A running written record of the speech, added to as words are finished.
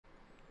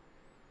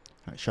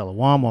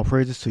Shalom, all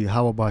praises to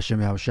Yahweh, Bashem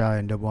Yahushai,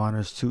 and double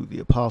honors to the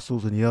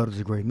apostles and the elders of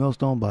the Great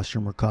Millstone,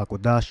 Bashem Rakak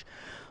Wadash.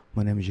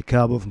 My name is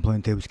Yakabo from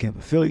Plain Tables Camp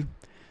in Philly.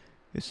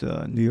 It's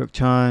New York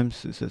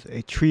Times. It says,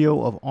 a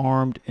trio of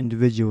armed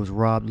individuals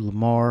robbed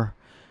Lamar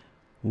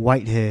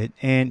Whitehead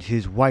and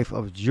his wife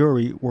of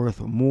jewelry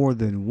worth more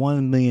than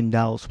 $1 million,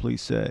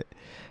 police said.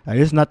 Now,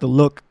 this is not the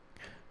look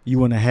you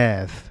want to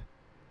have.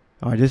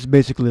 All right, this is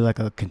basically like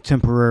a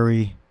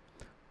contemporary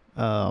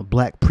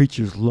black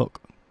preacher's look.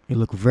 You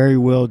look very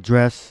well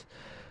dressed,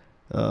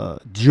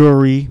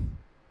 jewelry,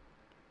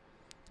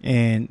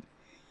 and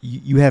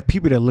you have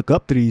people that look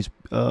up to these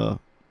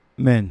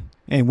men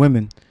and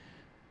women,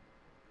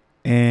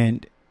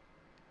 and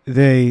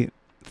they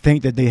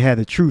think that they have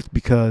the truth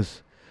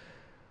because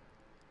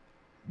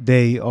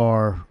they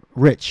are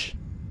rich,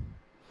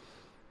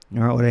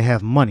 or they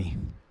have money,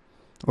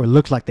 or it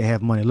looks like they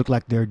have money. It looks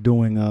like they're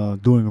doing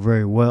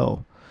very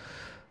well.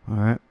 All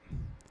right.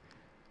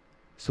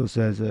 So it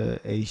says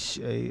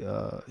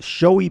a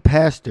showy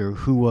pastor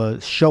who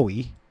was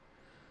showy,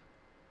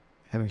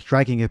 having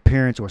striking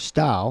appearance or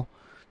style,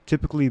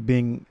 typically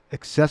being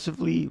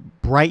excessively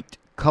bright,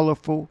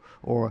 colorful,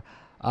 or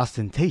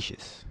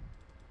ostentatious.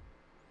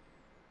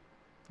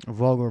 A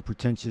vulgar,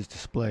 pretentious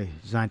display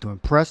designed to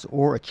impress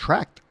or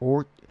attract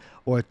or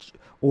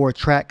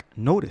attract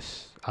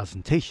notice.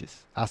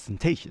 Ostentatious.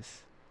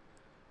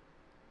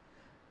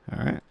 All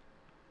right.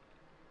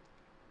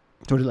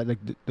 So like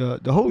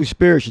the Holy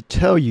Spirit should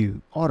tell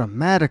you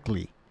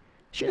automatically. You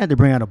shouldn't have to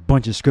bring out a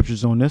bunch of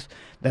scriptures on this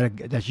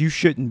that you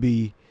shouldn't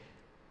be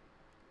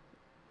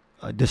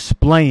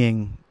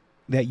displaying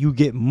that you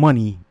get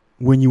money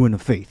when you in the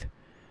faith.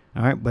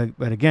 All right,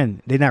 but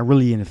again, they're not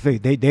really in the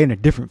faith. They're in a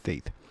different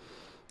faith.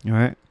 All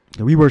right,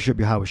 so we worship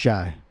Yahweh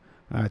Shai,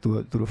 all right,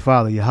 through the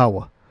Father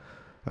Yahweh. All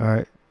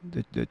right,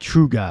 the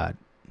true God.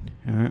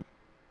 All right.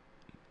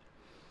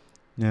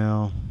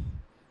 Now,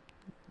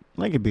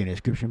 link it be in the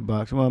description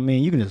box. Well, I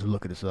mean, you can just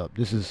look this up.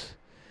 This is,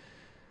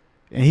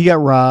 and he got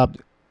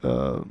robbed,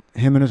 him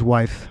and his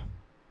wife,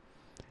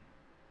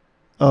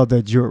 of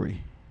their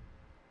jewelry.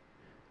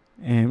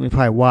 And we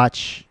probably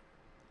watch,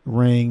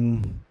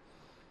 ring,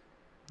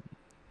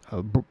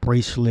 a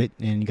bracelet,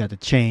 and you got the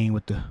chain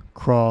with the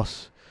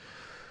cross.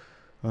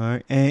 All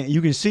right, and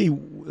you can see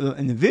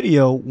in the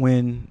video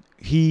when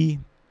he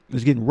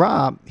was getting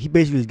robbed, he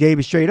basically just gave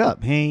it straight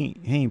up. He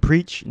ain't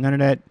preach none of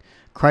that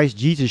Christ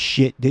Jesus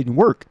shit. Didn't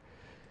work.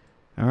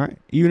 All right.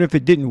 Even if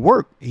it didn't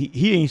work,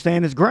 he ain't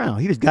standing his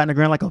ground. He just got in the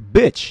ground like a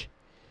bitch.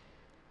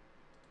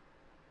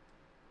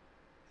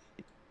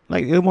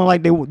 Like it wasn't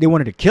like they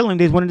wanted to kill him.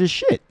 They just wanted his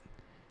shit.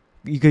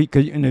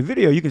 Because in the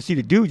video, you can see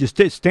the dude just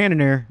standing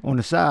there on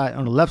the side,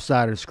 on the left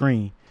side of the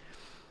screen,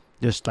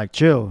 just like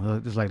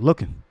chill, just like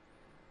looking.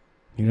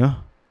 You know,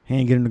 he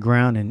ain't getting the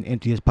ground and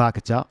empty his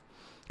pockets out.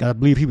 I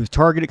believe he was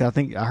targeted. I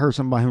think I heard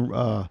something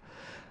about him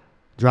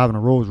driving a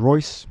Rolls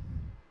Royce.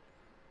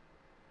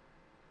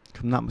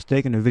 If I'm not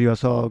mistaken, the video I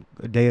saw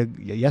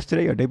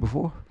yesterday or day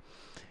before.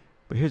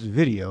 But here's the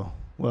video.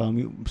 Well, let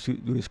me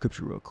do the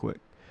scripture real quick.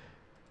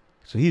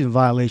 So he's in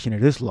violation of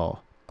this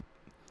law.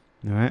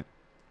 All right.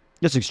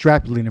 Just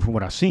extrapolating from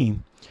what I've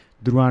seen.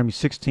 Deuteronomy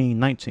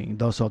 16:19.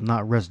 Thou shalt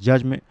not wrest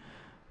judgment.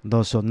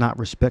 Thou shalt not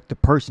respect the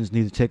persons,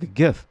 neither take a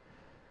gift.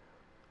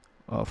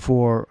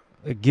 For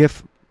a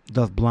gift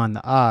doth blind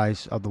the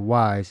eyes of the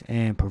wise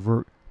and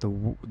pervert the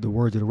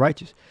words of the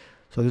righteous.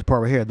 So this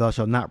part right here, thou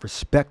shalt not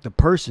respect the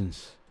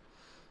persons.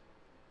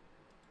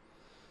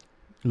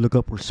 Look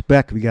up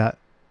respect. We got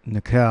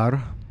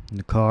nakar,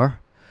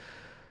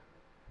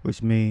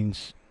 which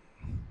means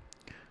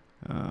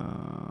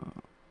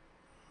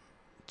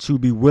to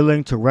be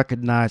willing to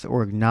recognize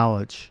or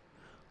acknowledge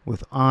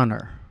with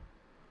honor.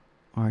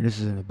 All right, this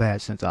is in a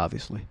bad sense,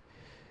 obviously.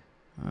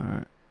 All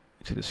right,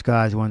 to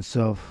disguise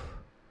oneself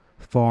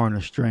foreign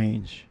or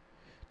strange,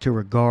 to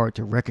regard,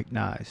 to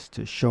recognize,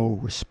 to show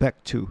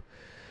respect to.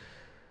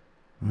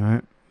 All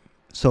right.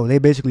 So they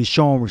basically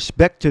showing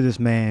respect to this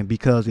man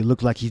because it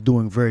looks like he's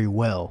doing very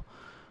well.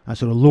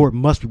 So the Lord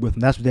must be with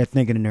him. That's what they're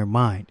thinking in their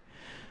mind.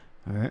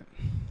 All right.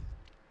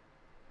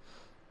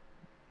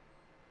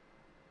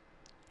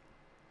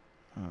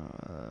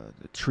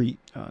 The treat.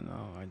 Oh,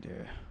 no, right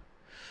there.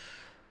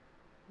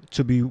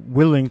 To be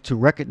willing to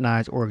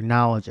recognize or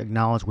acknowledge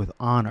with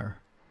honor.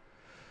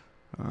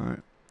 All right.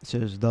 It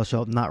says, thou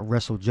shalt not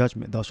wrestle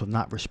judgment. Thou shalt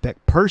not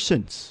respect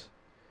persons.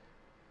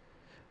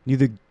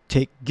 Neither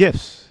take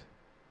gifts.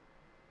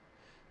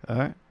 All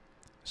right.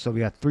 So we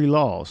got 3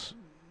 laws.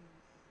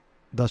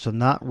 Thou shalt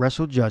not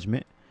wrestle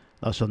judgment.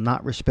 Thou shalt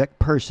not respect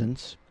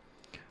persons.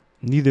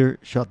 Neither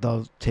shalt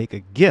thou take a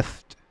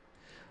gift.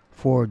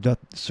 For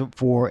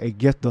a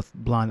gift doth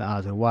blind the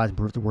eyes of the wise and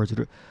pervert the words of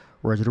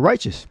the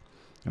righteous.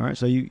 All right.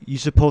 So you're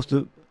supposed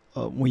to,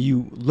 when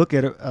you look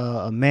at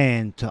a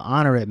man, to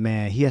honor that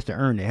man, he has to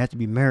earn it. It has to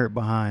be merit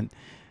behind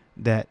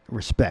that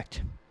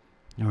respect.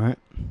 All right.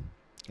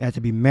 It has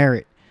to be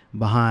merit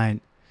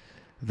behind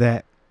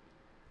that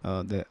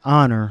the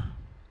honor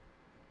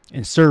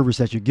and service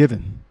that you're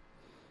given.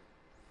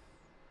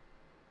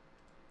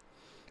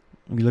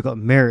 When you look up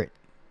merit,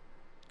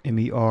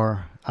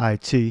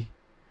 merit.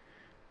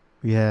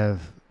 We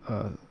have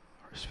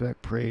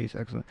respect, praise,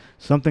 excellent.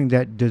 Something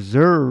that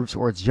deserves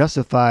or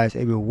justifies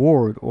a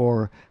reward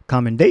or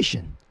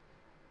commendation.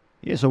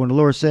 Yeah, so when the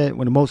Lord said,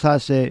 when the Most High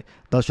said,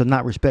 thou shalt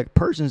not respect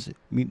persons,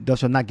 thou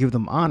shalt not give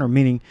them honor,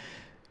 meaning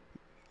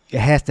it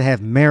has to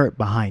have merit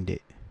behind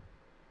it.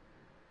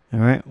 All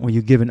right, when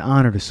you give an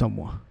honor to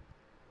someone.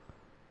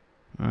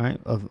 All right,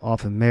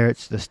 often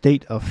merits the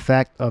state of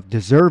fact of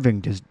deserving,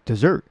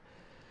 desert.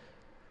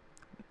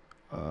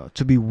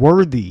 To be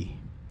worthy,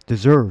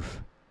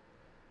 deserve.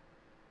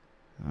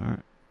 All right,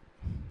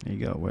 there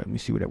you go. Well, let me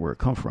see where that word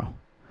comes from.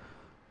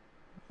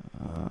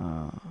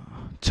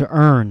 To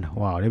earn.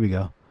 Wow, there we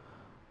go.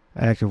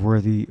 Act of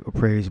worthy or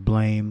praise,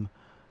 blame,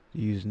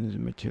 using this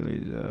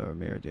material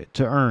merited.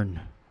 To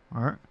earn.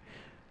 All right.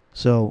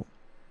 So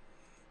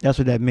that's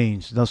what that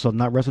means. Thou shalt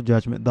not wrestle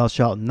judgment. Thou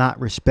shalt not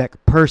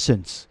respect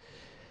persons.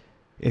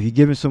 If you're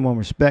giving someone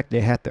respect, they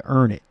have to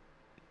earn it.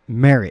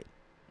 Merit.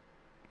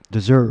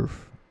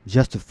 Deserve.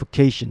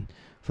 Justification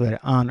for that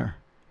honor.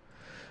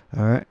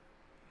 All right.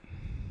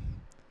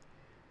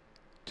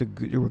 To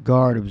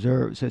regard,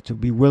 observe, says to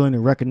be willing to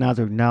recognize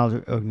or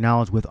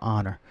acknowledge with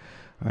honor.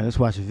 All right, let's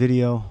watch the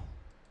video.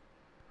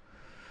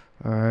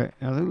 All right,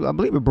 now, I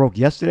believe it broke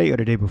yesterday or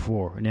the day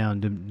before. Now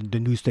the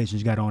news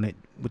stations got on it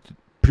with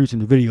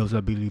producing the videos. I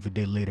believe a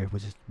day later,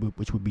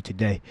 which would be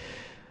today.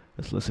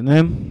 Let's listen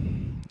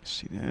in. Let's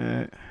see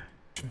that.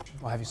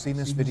 Well, have you seen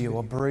this video?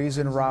 A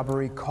brazen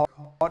robbery caught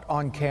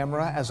on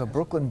camera as a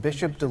Brooklyn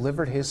bishop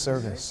delivered his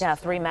service. Yeah,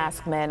 3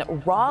 masked men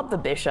robbed the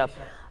bishop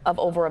of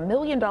over $1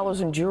 million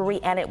in jewelry,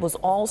 and it was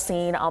all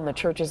seen on the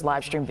church's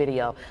live stream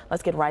video.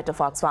 Let's get right to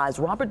Fox 5's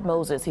Robert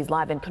Moses. He's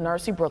live in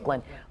Canarsie,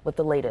 Brooklyn, with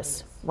the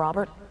latest.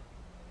 Robert?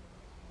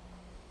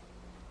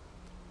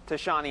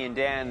 Tashani and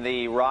Dan,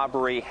 the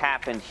robbery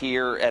happened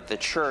here at the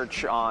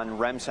church on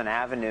Remsen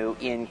Avenue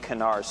in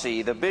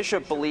Canarsie. The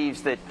bishop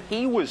believes that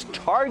he was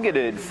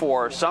targeted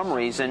for some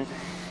reason.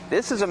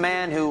 This is a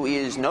man who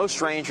is no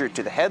stranger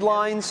to the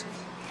headlines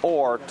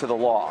or to the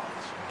law.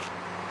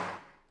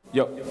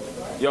 Yo.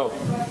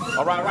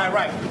 All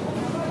right.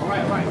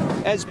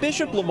 As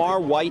Bishop Lamar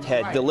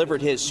Whitehead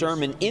delivered his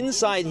sermon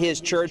inside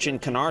his church in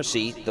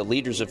Canarsie, the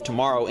Leaders of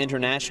Tomorrow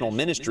International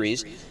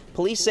Ministries,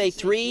 police say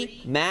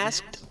 3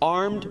 masked,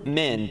 armed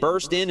men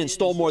burst in and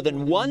stole more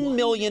than $1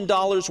 million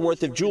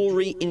worth of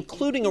jewelry,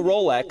 including a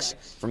Rolex,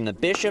 from the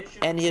bishop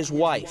and his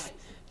wife.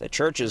 The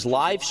church's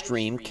live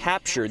stream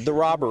captured the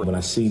robbery. When I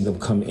see them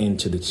come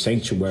into the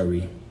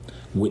sanctuary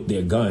with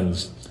their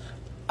guns,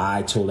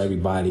 I told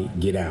everybody,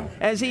 get out.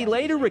 As he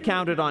later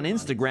recounted on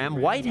Instagram,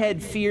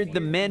 Whitehead feared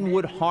the men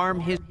would harm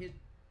his...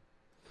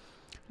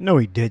 No,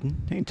 he didn't.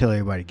 He didn't tell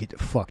everybody to get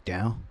the fuck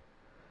down.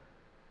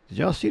 Did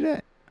y'all see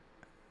that?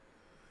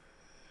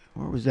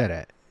 Where was that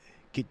at?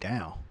 Get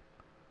down.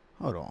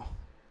 Hold on.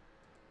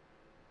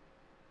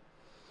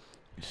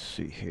 Let's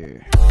see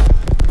here.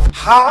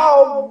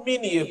 How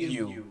many of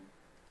you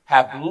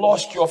have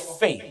lost your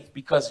faith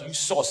because you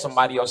saw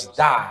somebody else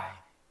die?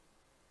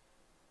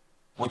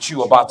 What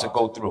you about to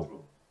go through?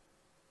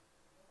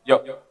 Yo.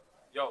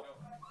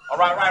 All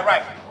right. All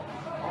right.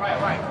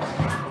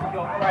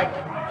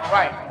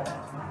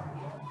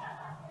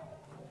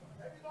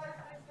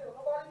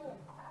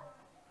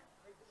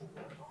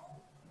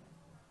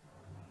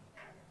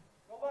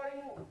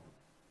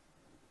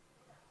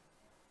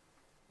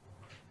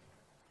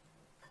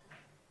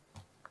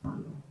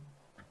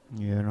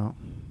 Yeah, no.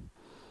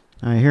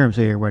 I didn't hear him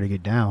say everybody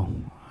get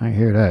down. I didn't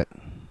hear that.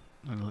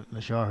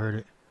 Unless y'all heard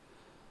it.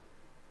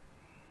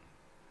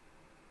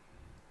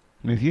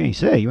 I mean, if you ain't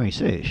say it, you ain't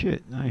say it.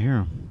 Shit, I hear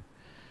him.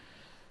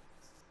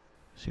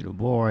 See the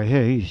boy right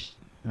here. He's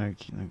like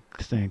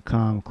staying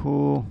calm,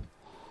 cool.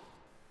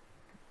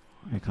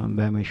 He come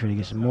back, make sure he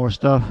gets some more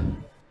stuff.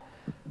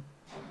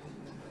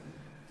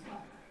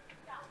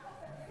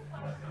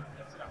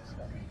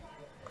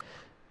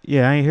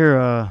 Yeah, I ain't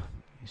hear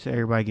you say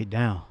everybody get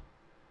down.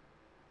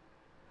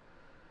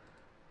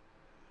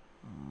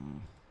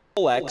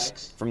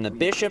 Rolex from the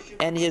bishop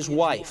and his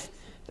wife.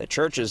 The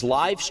church's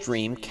live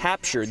stream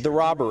captured the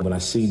robbery. When I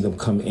see them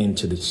come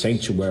into the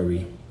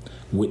sanctuary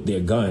with their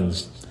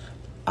guns,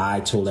 I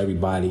told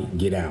everybody,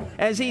 get out.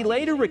 As he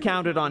later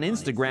recounted on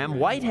Instagram,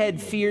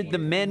 Whitehead feared the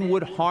men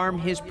would harm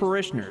his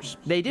parishioners.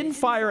 They didn't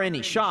fire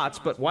any shots,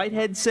 but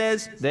Whitehead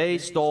says they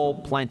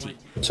stole plenty.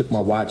 Took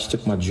my watch,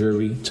 took my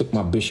jewelry, took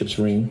my bishop's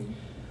ring,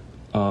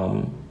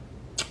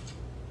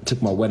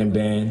 took my wedding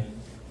band.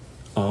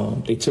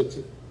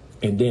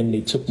 And then they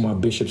took my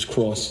bishop's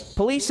cross.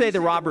 Police say the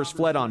robbers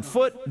fled on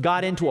foot,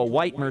 got into a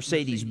white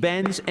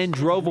Mercedes-Benz, and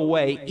drove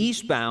away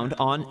eastbound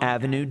on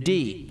Avenue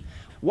D.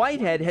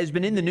 Whitehead has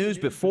been in the news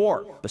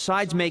before.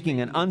 Besides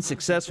making an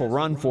unsuccessful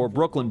run for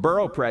Brooklyn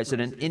Borough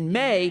President, in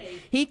May,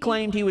 he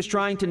claimed he was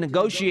trying to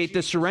negotiate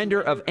the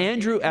surrender of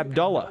Andrew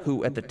Abdullah,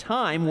 who at the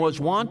time was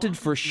wanted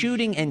for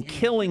shooting and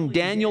killing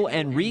Daniel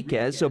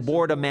Enriquez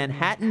aboard a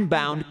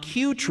Manhattan-bound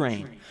Q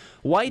train.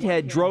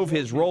 Whitehead drove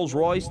his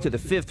Rolls-Royce to the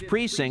 5th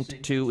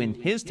Precinct to, in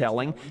his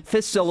telling,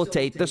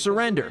 facilitate the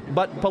surrender.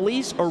 But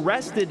police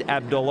arrested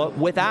Abdullah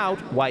without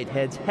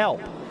Whitehead's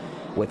help.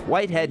 With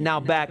Whitehead now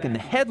back in the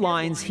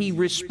headlines, he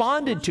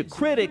responded to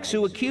critics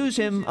who accuse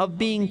him of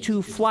being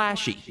too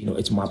flashy. You know,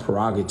 it's my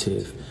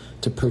prerogative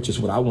to purchase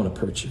what I want to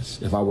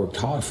purchase. If I worked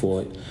hard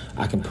for it,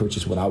 I can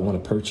purchase what I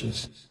want to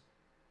purchase.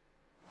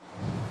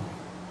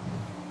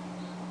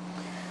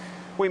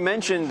 We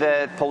mentioned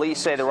that police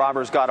say the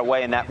robbers got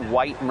away in that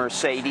white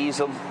Mercedes.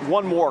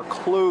 One more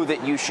clue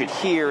that you should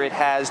hear: it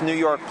has New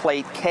York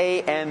plate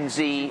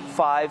KMZ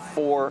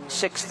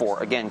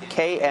 5464. Again,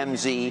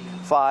 KMZ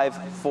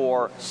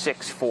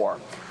 5464.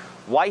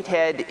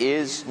 Whitehead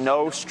is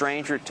no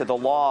stranger to the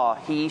law.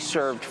 He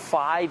served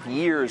 5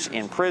 years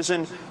in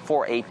prison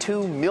for a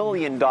 $2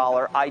 million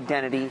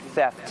identity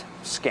theft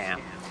scam.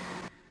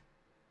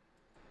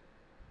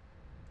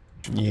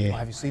 Yeah.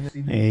 Have you seen it?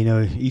 Hey, you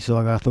know, Esau,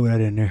 I gotta throw that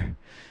in there.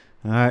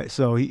 All right,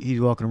 so he's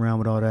walking around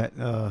with all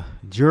that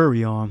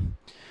jewelry on,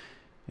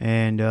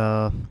 and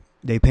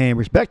they paying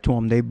respect to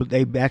him.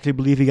 They actually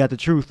believe he got the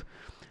truth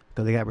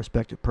because they got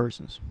respected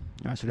persons.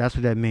 All right, so that's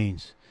what that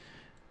means.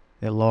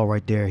 That law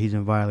right there, he's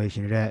in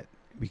violation of that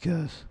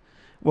because,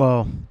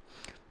 well,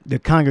 the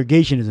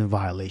congregation is in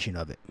violation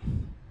of it.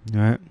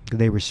 All right, because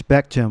they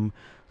respect him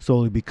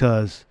solely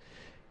because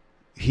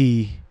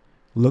he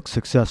looks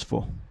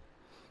successful.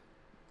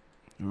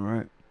 All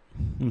right.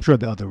 I'm sure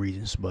there are other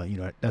reasons, but you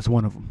know, that's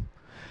one of them.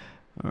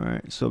 All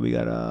right, so we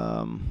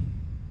got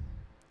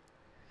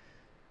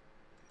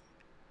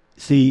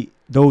see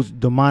those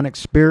demonic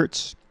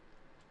spirits.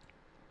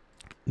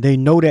 They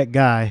know that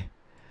guy,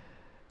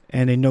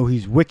 and they know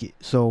he's wicked.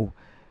 So,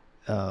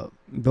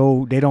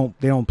 though they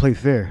don't play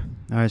fair.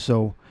 All right,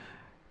 so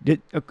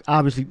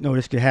obviously, no,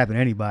 this could happen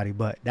to anybody,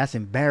 but that's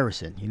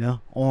embarrassing. You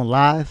know, on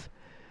live,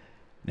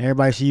 and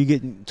everybody see you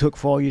getting took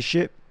for all your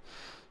shit.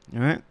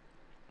 All right.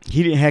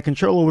 He didn't have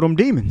control over them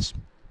demons.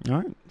 All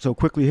right. So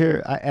quickly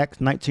here, Acts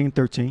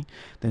 19:13.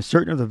 Then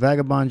certain of the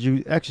vagabond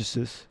Jews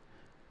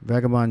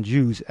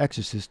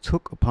exorcists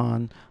took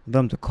upon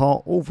them to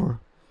call over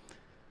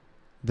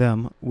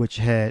them which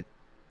had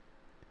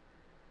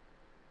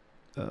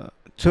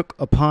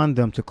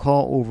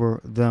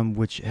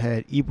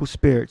evil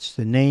spirits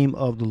the name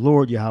of the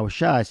Lord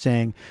Yahushua,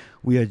 saying,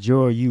 we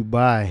adjure you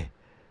by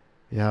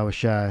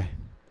Yahushua,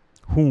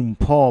 whom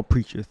Paul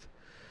preacheth.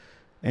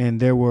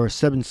 And there were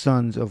 7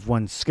 sons of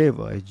one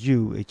Sceva, a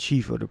Jew, a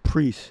chief of the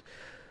priests,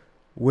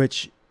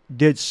 which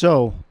did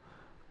so.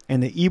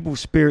 And the evil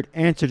spirit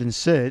answered and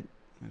said,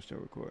 let's start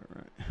recording,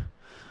 right?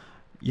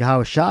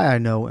 Yahushua I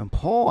know, and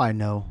Paul I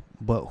know,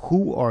 but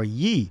who are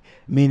ye?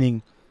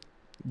 Meaning,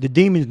 the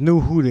demons knew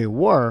who they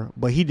were,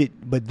 but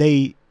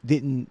they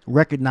didn't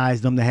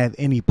recognize them to have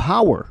any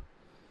power.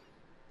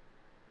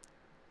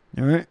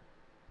 All right,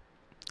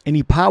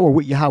 any power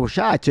with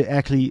Yahushua to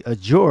actually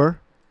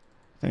adjure.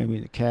 I think I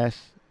mean to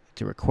cast.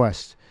 To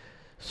request,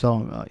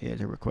 so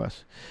to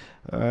request.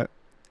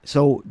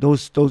 So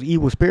those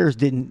evil spirits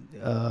didn't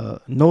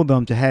know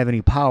them to have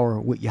any power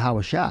with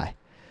Yahushua.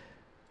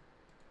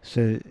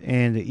 So,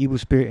 and the evil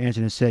spirit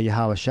answered and said,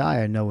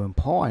 Yahushua I know, and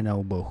Paul I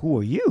know, but who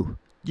are you?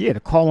 Yeah,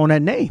 to call on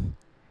that name.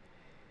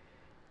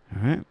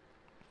 All right.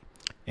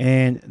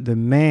 And the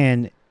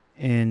man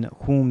in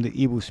whom the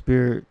evil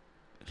spirit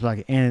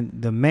was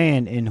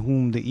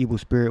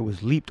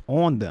leaped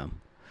on them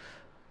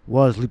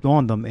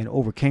and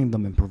overcame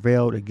them and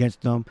prevailed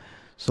against them,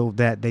 so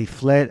that they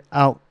fled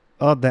out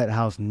of that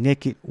house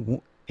naked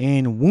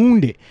and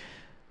wounded.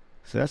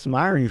 So that's some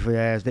irony for your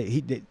ass.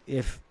 That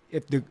if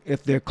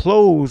their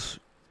clothes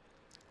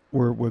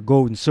were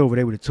gold and silver,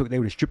 they would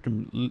have stripped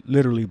them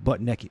literally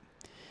butt naked.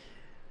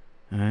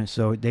 All right,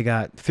 so they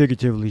got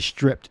figuratively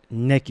stripped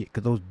naked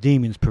because those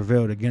demons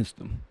prevailed against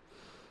them.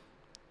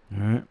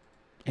 All right,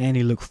 and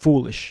he looked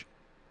foolish.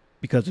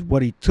 Because of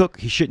what he took,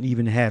 he shouldn't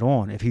even have had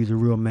on if he was a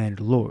real man of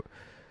the Lord.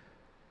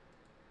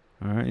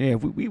 All right, yeah,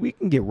 we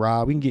can get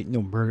robbed, we can get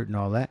murdered and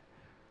all that.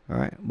 All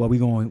right, but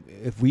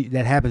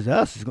that happens to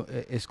us,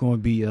 it's going to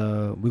be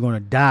we're going to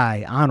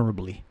die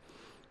honorably.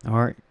 All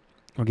right,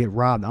 or get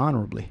robbed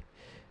honorably.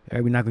 All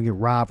right, we're not going to get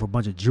robbed for a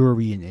bunch of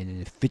jewelry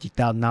and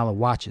 $50,000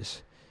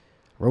 watches,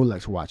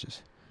 Rolex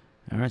watches.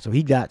 All right, so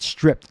he got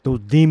stripped. Those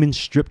demons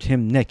stripped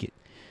him naked.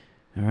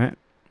 All right,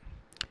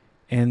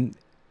 and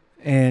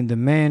the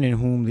man in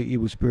whom the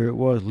evil spirit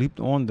was leaped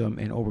on them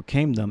and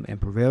overcame them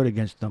and prevailed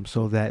against them,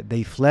 so that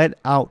they fled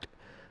out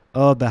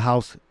of the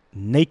house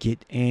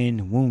naked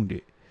and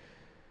wounded.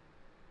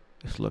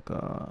 Let's look.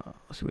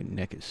 Let's see what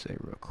naked say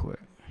real quick.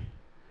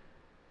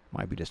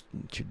 Might be just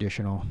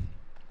traditional.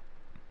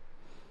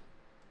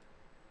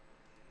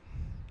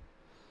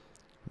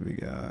 We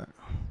got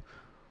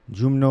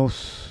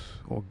Gumnos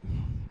or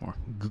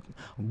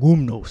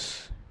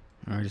Gumnos.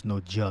 All right, there's no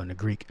J in the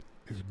Greek.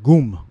 It's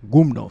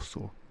Gumnos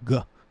or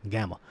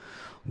Gamma.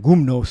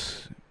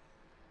 Gumnos.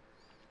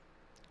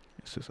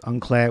 It's just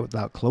unclad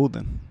without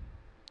clothing.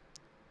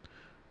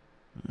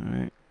 All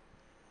right,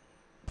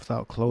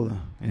 without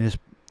clothing. In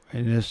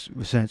this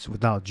sense,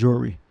 without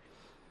jewelry.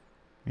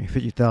 and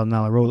 $50,000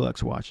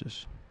 Rolex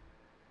watches.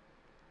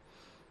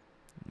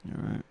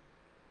 All right.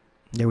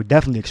 They were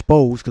definitely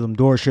exposed because them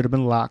doors should have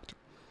been locked.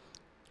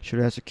 Should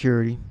have had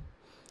security.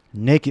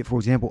 Naked, for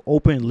example,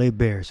 open and lay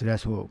bare. So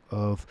that's what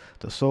of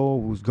the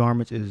soul, whose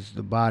garments is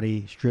the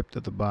body, stripped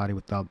of the body,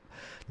 without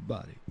the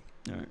body.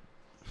 All right.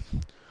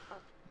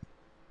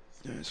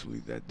 Let's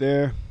leave that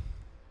there.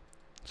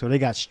 So they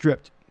got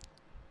stripped.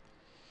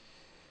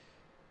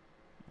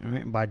 All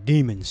right, by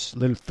demons.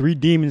 Little 3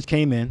 demons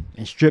came in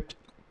and stripped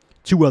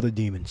 2 other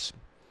demons.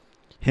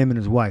 Him and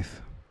his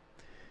wife.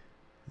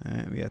 All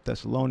right, we got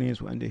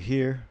Thessalonians. We'll end it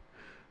here.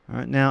 All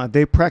right, now if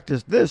they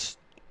practiced this,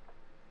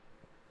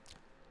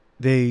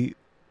 they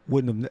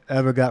wouldn't have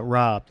ever got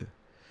robbed,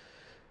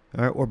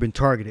 all right, or been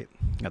targeted.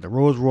 Got the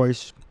Rolls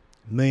Royce,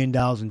 $1 million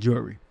in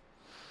jewelry.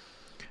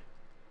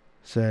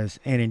 Says,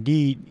 and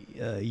indeed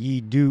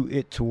ye do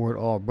it toward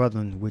all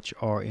brethren which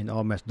are in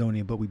all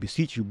Macedonia, but we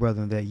beseech you,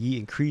 brethren, that ye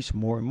increase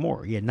more and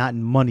more. Yeah, not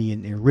in money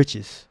and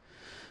riches.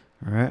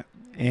 All right.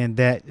 And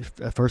that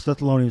 1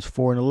 Thessalonians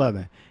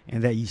 4:11,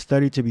 and that ye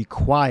study to be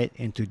quiet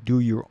and to do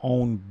your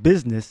own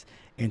business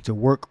and to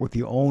work with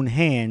your own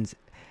hands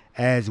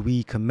as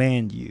we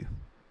command you,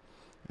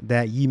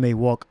 that ye may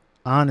walk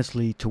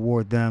honestly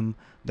toward them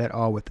that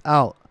are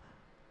without,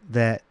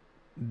 that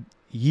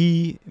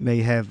ye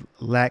may have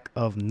lack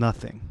of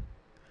nothing.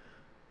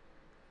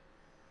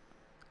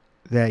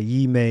 That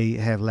ye may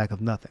have lack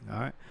of nothing. All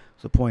right.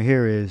 So the point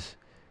here is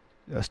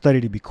study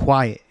to be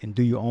quiet and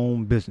do your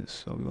own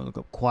business. So we want to look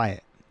up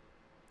quiet.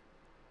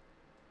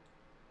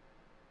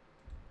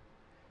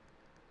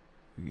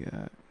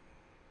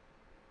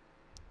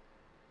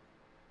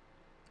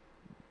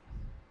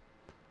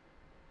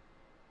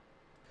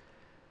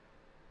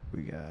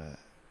 We got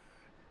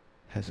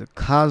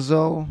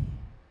Hezekiah.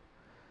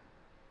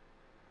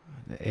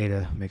 The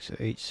Ada makes an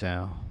H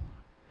sound.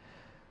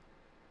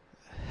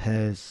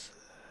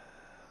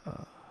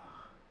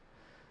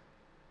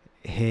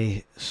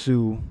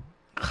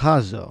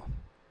 Hesukazo.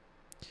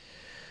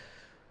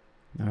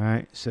 All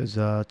right. It says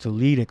to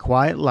lead a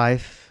quiet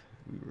life.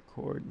 We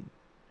record.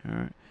 All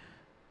right.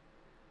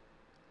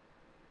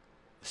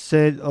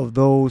 Said of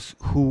those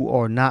who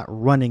are not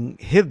running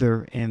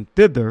hither and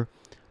thither,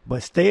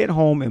 but stay at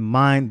home and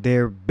mind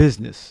their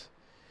business.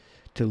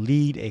 To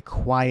lead a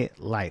quiet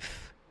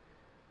life.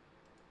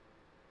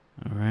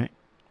 All right.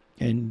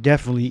 And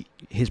definitely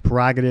his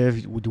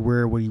prerogative to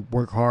wear what he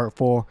worked hard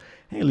for.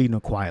 He ain't leading a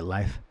quiet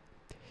life.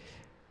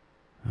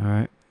 All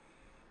right.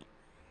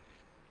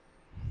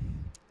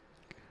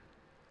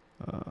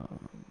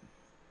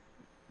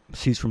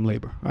 Cease from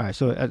labor. All right.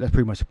 So that's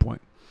pretty much the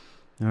point.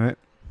 All right.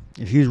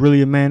 If he was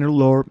really a man of the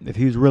Lord, if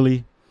he was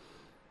really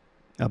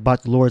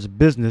about the Lord's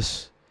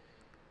business,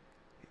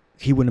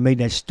 he wouldn't have made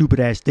that stupid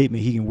ass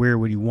statement. He can wear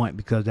what he want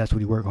because that's what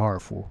he worked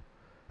hard for.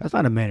 That's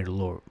not a man of the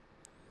Lord.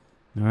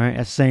 All right.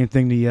 That's the same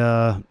thing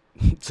the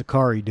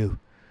Issachar-He do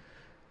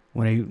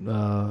when they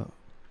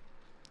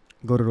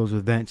go to those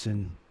events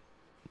and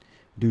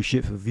do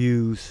shit for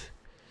views.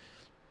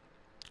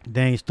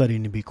 They ain't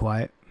studying to be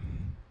quiet.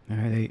 All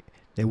right.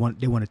 They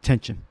want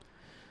attention.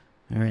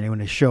 All right. They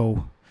want to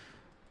show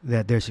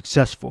that they're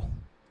successful.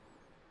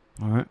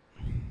 All right.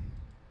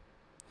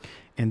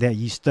 And that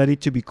ye study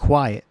to be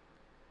quiet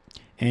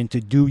and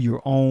to do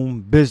your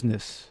own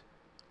business.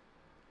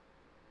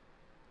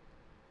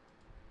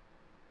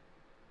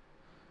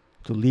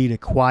 To lead a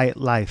quiet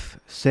life,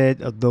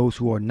 said of those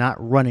who are not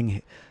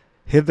running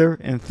hither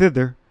and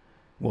thither,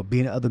 well,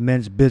 being other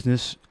men's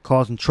business,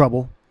 causing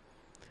trouble,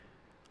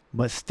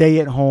 but stay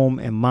at home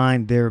and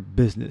mind their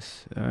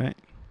business. All right.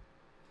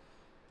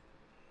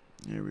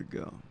 There we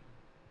go.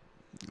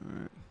 All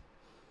right.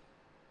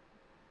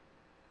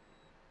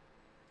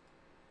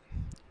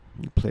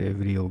 Play a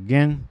video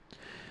again.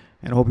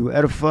 And I hope you were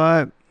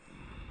edified.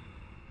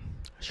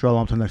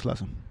 Shalom to the next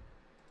lesson.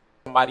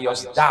 Somebody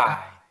else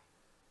die.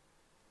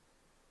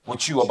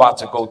 What you about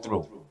to go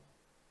through.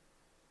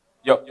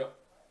 Yo.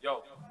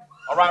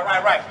 All right.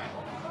 All right.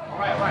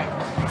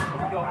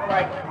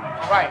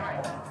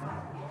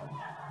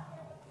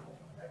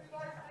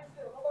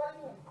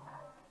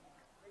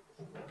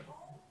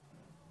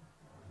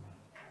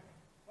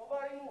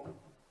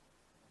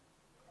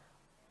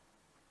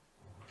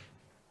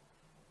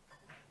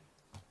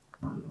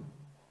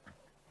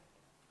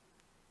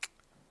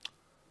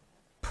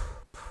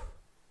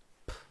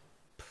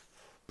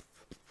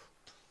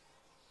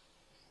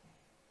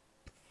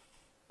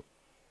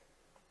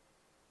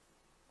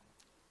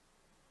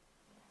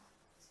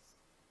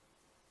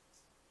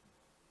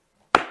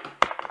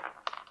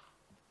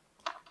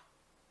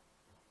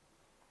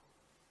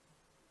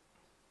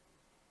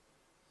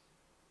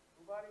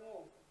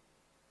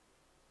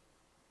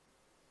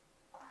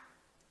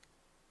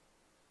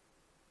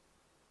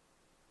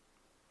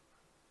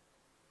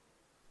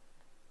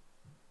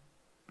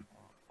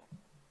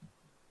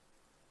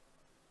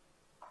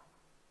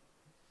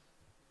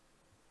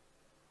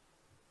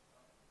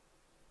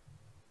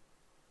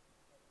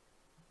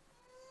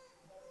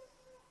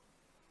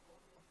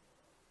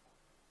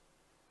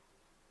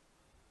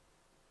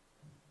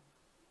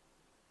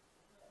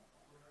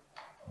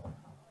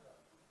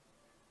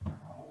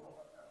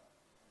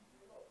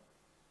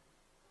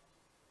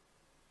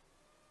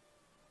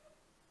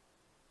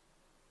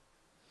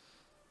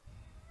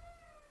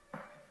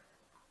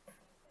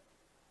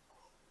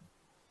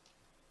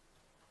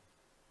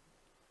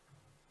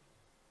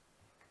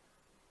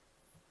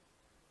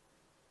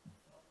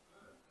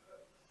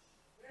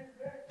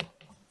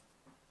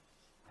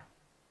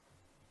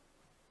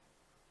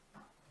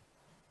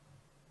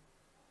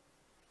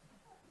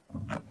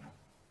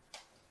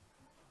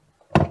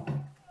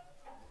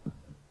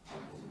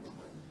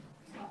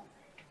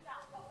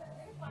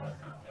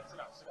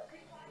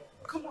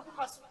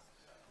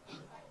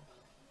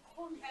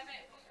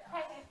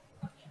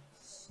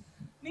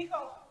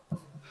 Nico,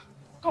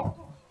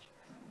 go.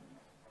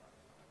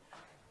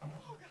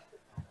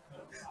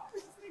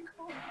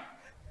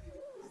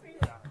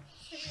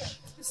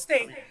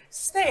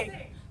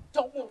 Stay.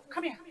 Don't move.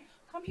 Come here.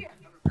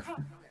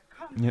 Come.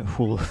 Yeah,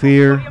 full of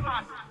fear.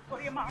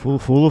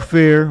 Full of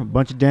fear. A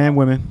bunch of damn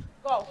women.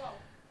 Go.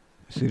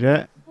 See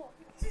that?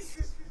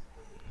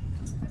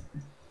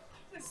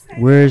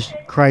 Where's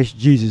Christ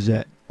Jesus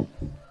at?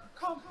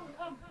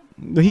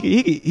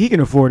 He can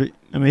afford it.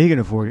 I mean, he can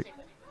afford it.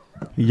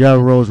 He drive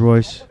a Rolls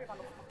Royce,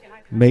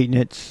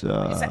 maintenance,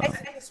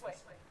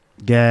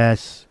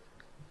 gas.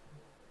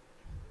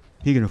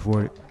 He can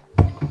afford it.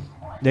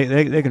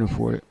 They can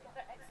afford it.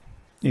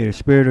 Yeah, the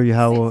spirit of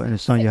Yahweh and the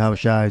son Yahweh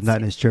Shai is not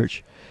in his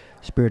church.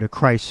 The spirit of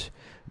Christ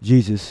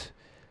Jesus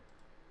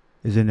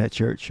is in that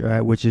church, all right,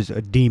 which is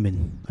a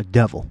demon, a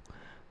devil.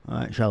 All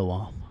right,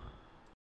 shalom.